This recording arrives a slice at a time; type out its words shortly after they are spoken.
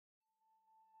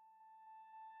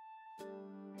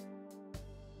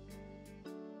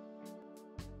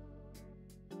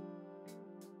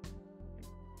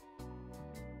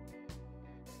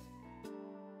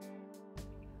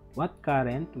What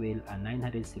current will a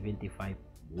 975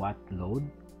 watt load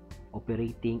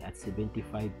operating at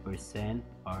 75%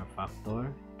 power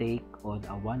factor take on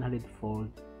a 100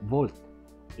 volt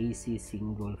AC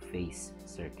single phase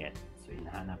circuit? So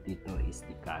hinahanap dito is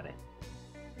the current.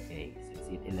 Okay, so is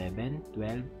it 11,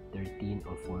 12, 13,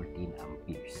 or 14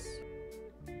 amperes?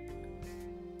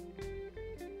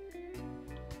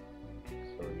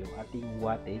 So yung ating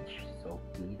wattage, so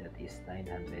P, that is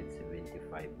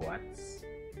 975 watts.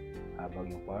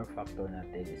 Habang yung power factor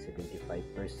natin is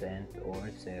 75% or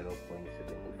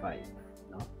 0.75,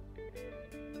 no?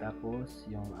 Tapos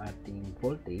yung ating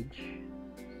voltage,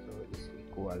 so is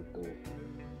equal to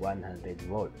 100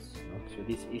 volts, no? So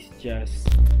this is just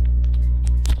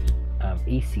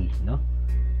AC, no?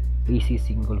 AC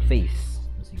single phase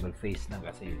lang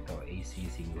kasi ito AC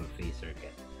single phase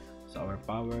circuit. So our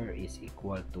power is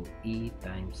equal to E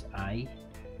times I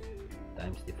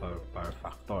times the power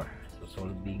factor. So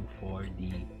solving for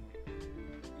the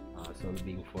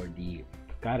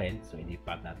current, so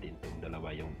ilipat natin itong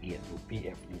dalawa, yung E at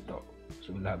PF dito.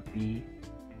 So we'll have P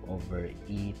over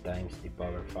E times the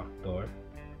power factor,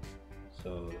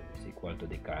 so is equal to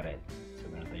the current. So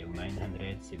meron tayong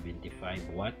 975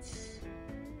 watts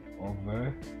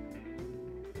over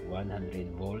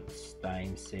 100 volts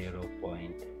times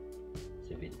 0.75.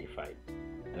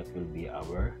 That will be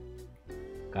our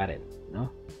current,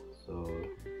 no? So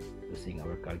using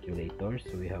our calculator,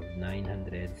 so we have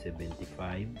 975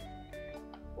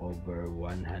 over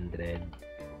 100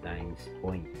 times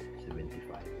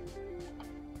 0.75,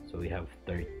 so we have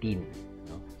 13,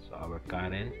 no? So our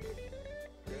current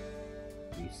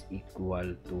is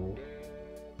equal to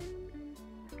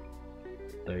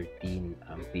 13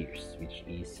 amperes, which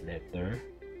is letter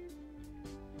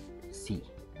C,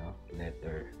 no?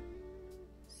 Letter